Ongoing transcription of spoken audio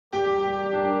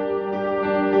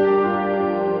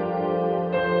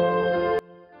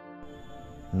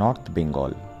North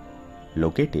Bengal,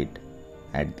 located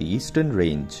at the eastern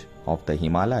range of the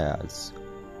Himalayas,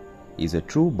 is a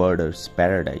true birder's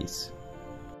paradise.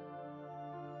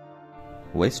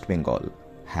 West Bengal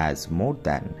has more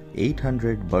than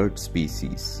 800 bird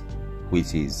species,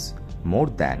 which is more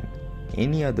than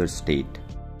any other state.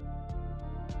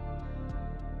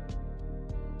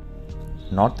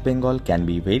 North Bengal can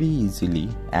be very easily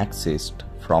accessed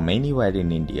from anywhere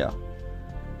in India.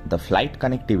 The flight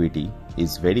connectivity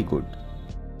is very good.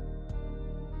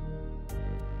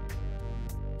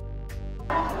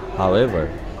 However,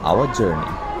 our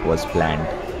journey was planned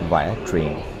via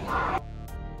train.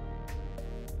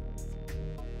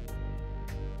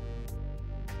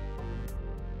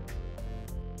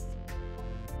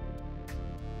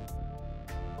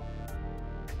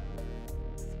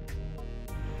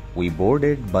 We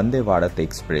boarded Vande Bharat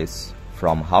Express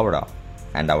from Howrah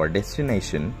and our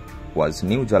destination was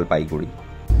New Jalpaiguri.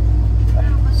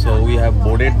 So we have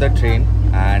boarded the train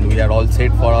and we are all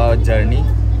set for our journey.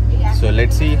 So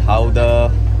let's see how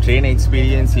the train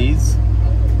experience is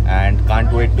and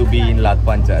can't wait to be in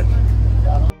Latpanchor.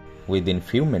 Within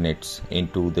few minutes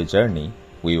into the journey,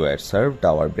 we were served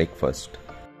our breakfast.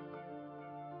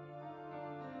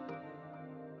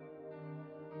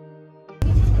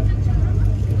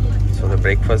 So the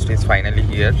breakfast is finally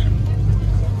here.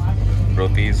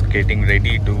 Broti is getting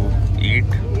ready to eat.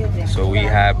 So we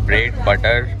have bread,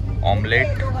 butter,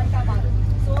 omelette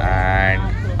and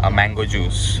a mango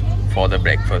juice for the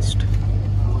breakfast.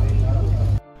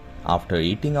 After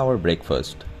eating our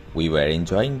breakfast, we were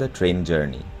enjoying the train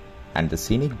journey and the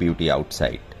scenic beauty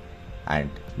outside.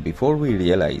 And before we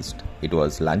realized it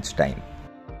was lunchtime.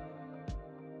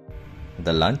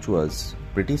 The lunch was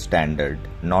pretty standard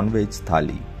non-veg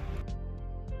thali.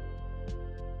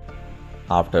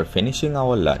 After finishing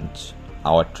our lunch,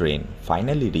 our train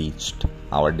finally reached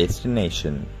our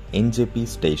destination NJP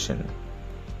station,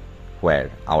 where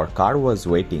our car was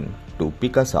waiting to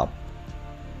pick us up.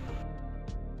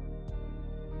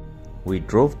 We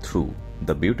drove through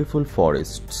the beautiful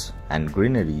forests and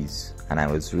greeneries and I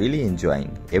was really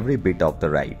enjoying every bit of the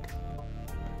ride.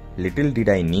 Little did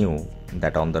I knew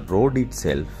that on the road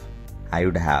itself, I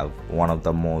would have one of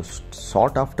the most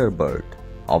sought after bird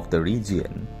of the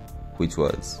region, which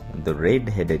was the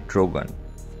red-headed trogon,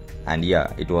 and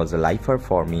yeah, it was a lifer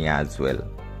for me as well.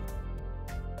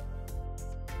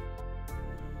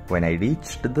 When I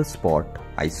reached the spot,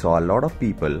 I saw a lot of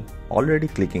people already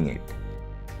clicking it.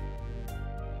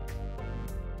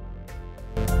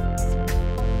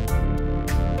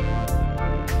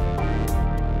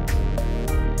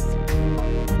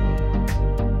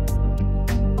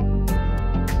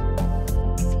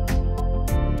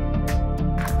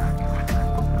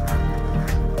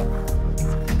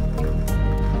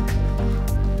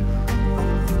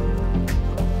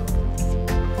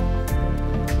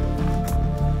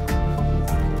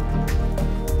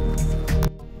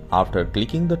 After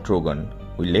clicking the trogon,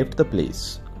 we left the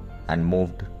place and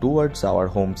moved towards our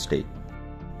homestay.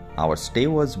 Our stay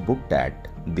was booked at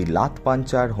the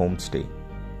Latpanchor Homestay.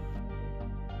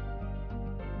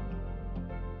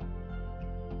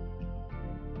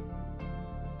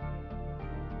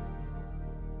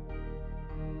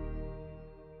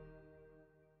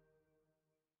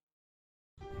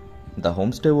 The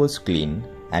homestay was clean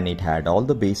and it had all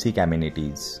the basic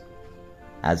amenities.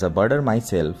 As a birder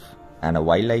myself, and a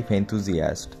wildlife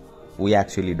enthusiast, we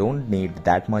actually don't need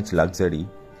that much luxury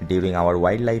during our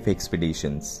wildlife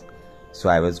expeditions. So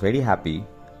I was very happy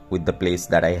with the place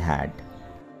that I had.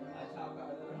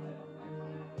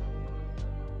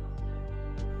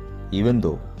 Even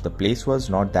though the place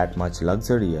was not that much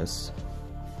luxurious,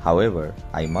 however,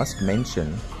 I must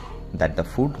mention that the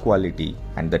food quality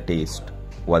and the taste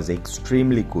was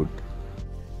extremely good.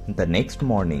 The next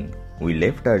morning, we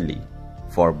left early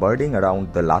for birding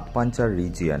around the Latpanchor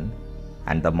region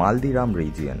and the Maldiram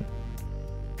region.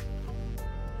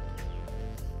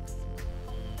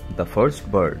 The first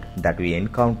bird that we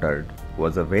encountered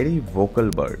was a very vocal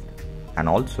bird, and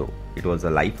also it was a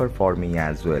lifer for me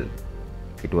as well.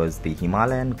 It was the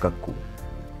Himalayan cuckoo.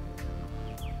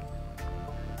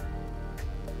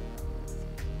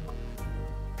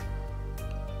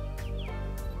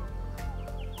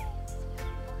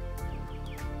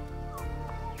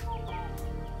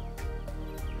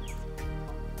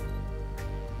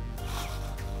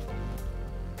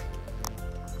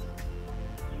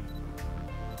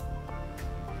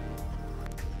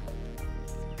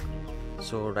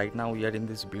 So right now we are in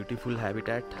this beautiful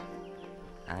habitat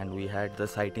and we had the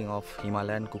sighting of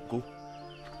Himalayan cuckoo,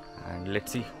 and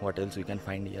let's see what else we can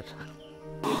find here.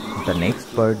 The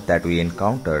next bird that we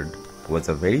encountered was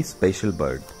a very special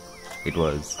bird. It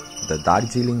was the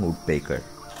Darjeeling woodpecker,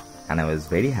 and I was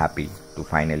very happy to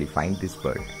finally find this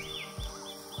bird.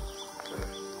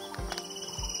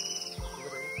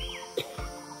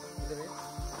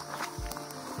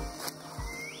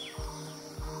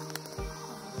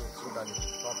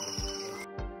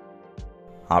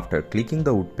 After clicking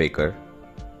the woodpecker,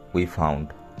 we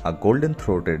found a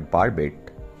golden-throated barbet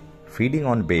feeding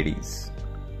on berries,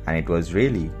 and it was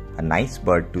really a nice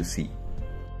bird to see.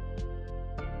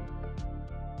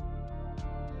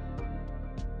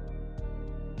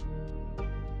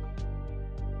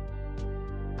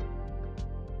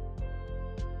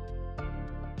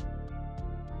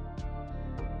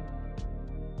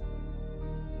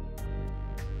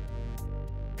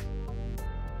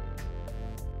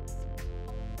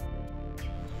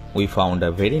 We found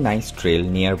a very nice trail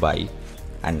nearby,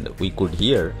 and we could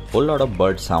hear a whole lot of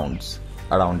bird sounds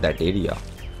around that area.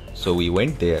 So we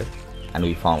went there and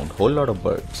we found a whole lot of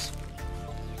birds.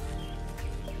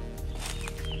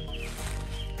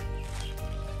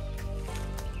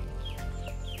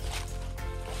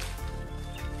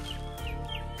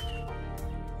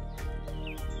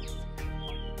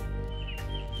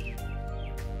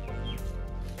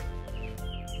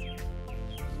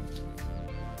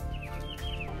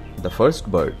 The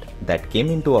first bird that came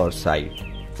into our sight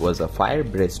was a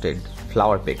fire-breasted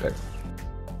flowerpecker.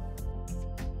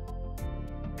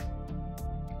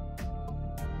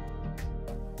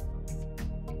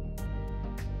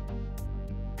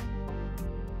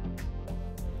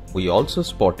 We also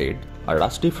spotted a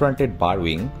rusty-fronted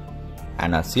barwing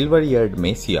and a silver-eared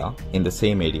macia in the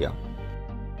same area.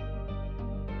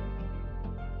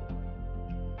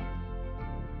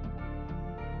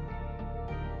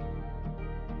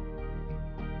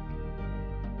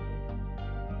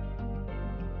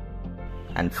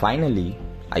 And finally,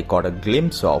 I caught a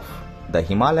glimpse of the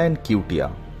Himalayan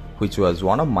cutia, which was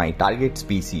one of my target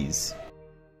species.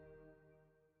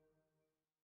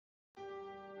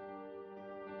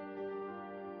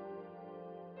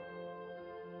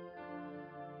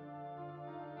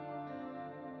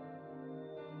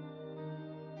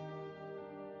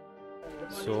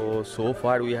 So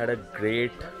far we had a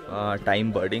great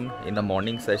time birding in the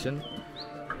morning session.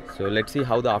 So let's see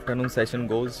how the afternoon session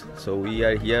goes. So we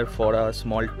are here for a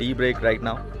small tea break right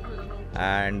now,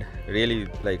 and really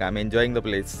I'm enjoying the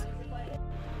place.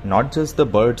 Not just the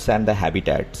birds and the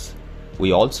habitats,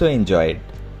 we also enjoyed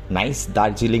nice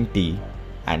Darjeeling tea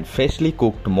and freshly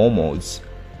cooked momos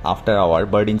after our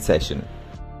birding session.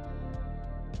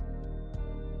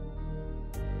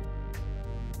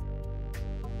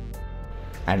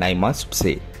 And I must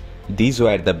say, these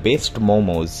were the best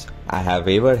momos I have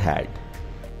ever had.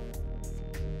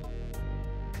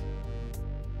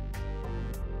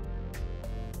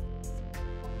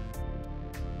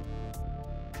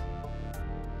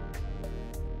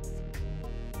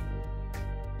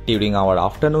 During our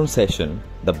afternoon session,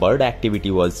 the bird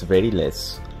activity was very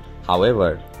less.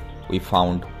 However, we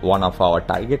found one of our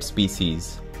target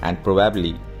species and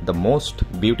probably the most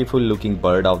beautiful looking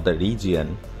bird of the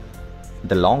region,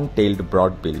 the long-tailed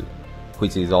broadbill,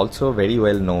 which is also very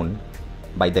well known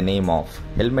by the name of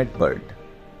helmet bird.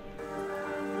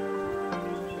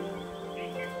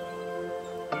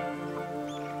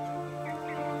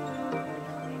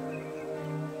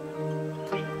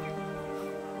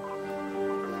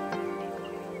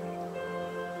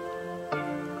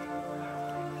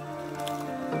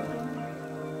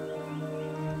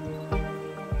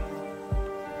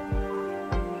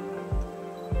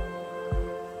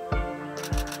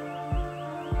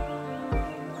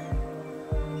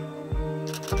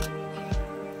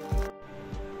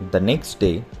 The next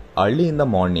day, early in the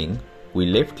morning, we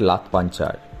left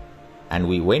Latpanchor and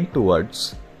we went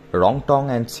towards Rongtong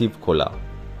and Sivkola,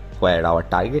 where our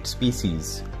target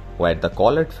species were the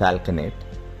collared falconet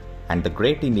and the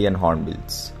great Indian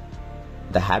hornbills.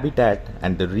 The habitat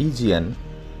and the region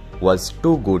was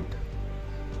too good.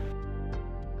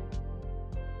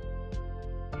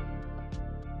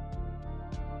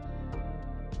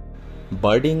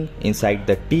 Birding inside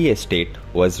the tea estate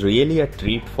was really a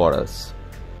treat for us.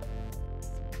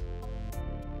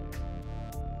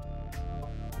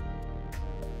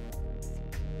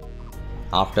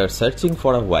 After searching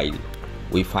for a while,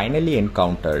 we finally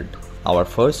encountered our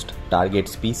first target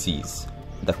species,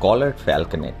 the collared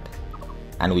falconet,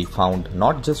 and we found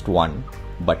not just one,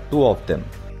 but two of them.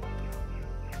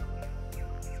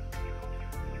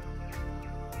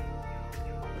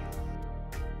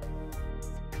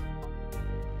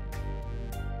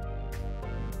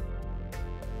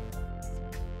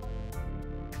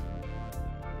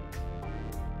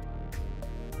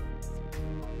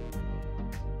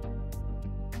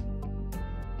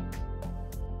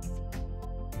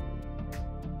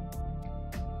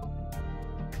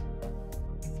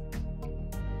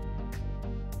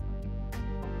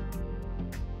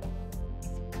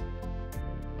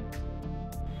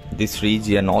 This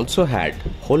region also had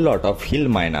whole lot of hill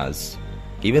mynas,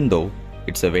 even though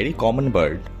it's a very common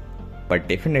bird, but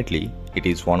definitely it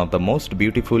is one of the most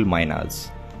beautiful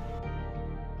mynas.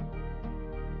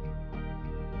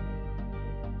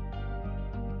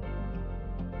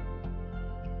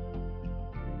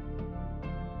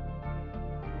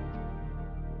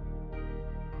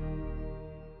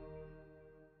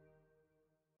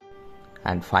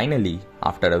 And finally,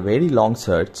 after a very long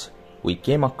search, we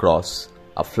came across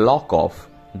a flock of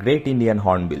great Indian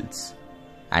hornbills.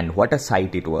 And what a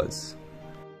sight it was!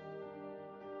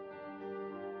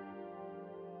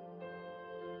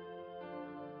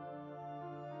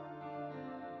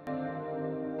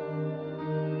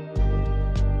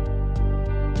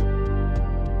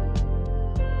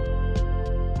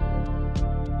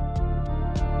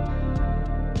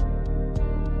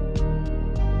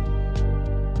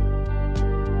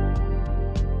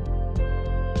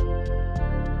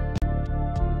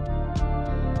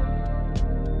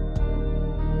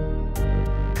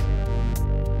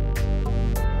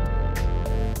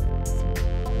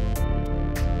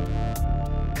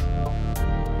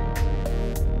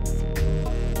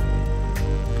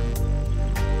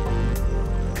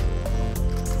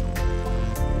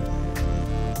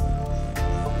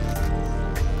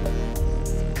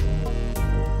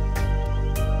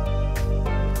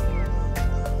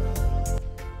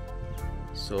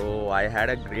 So I had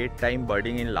a great time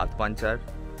birding in Latpanchor.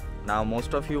 Now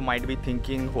most of you might be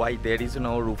thinking why there is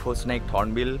no rufous-necked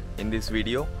hornbill in this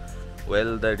video.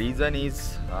 Well, the reason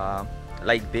is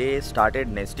like they started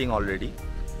nesting already.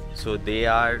 So they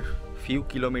are few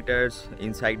kilometers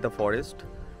inside the forest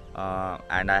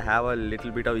and I have a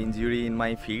little bit of injury in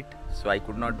my feet, so I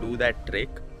could not do that trek.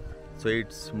 So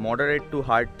it's moderate to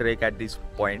hard trek at this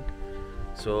point.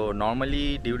 So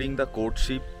normally during the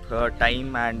courtship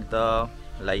time and the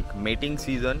mating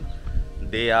season,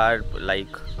 they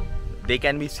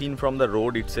can be seen from the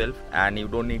road itself and you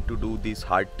don't need to do this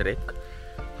hard trek.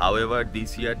 However,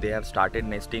 this year they have started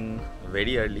nesting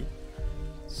very early,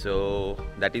 so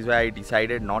that is why I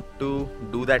decided not to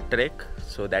do that trek.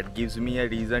 So that gives me a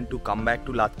reason to come back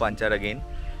to Latpanchor again,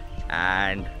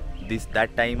 and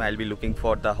that time I'll be looking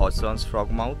for the Hodgson's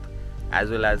frogmouth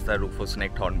as well as the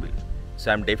rufous-necked hornbill.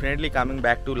 So I'm definitely coming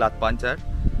back to Latpanchor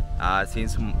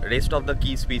since rest of the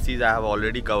key species I have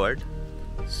already covered.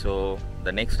 So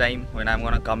the next time when I'm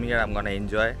gonna come here, I'm gonna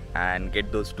enjoy and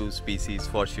get those two species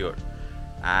for sure.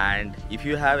 And if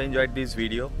you have enjoyed this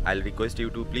video, I'll request you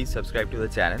to please subscribe to the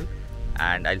channel,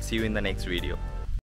 and I'll see you in the next video.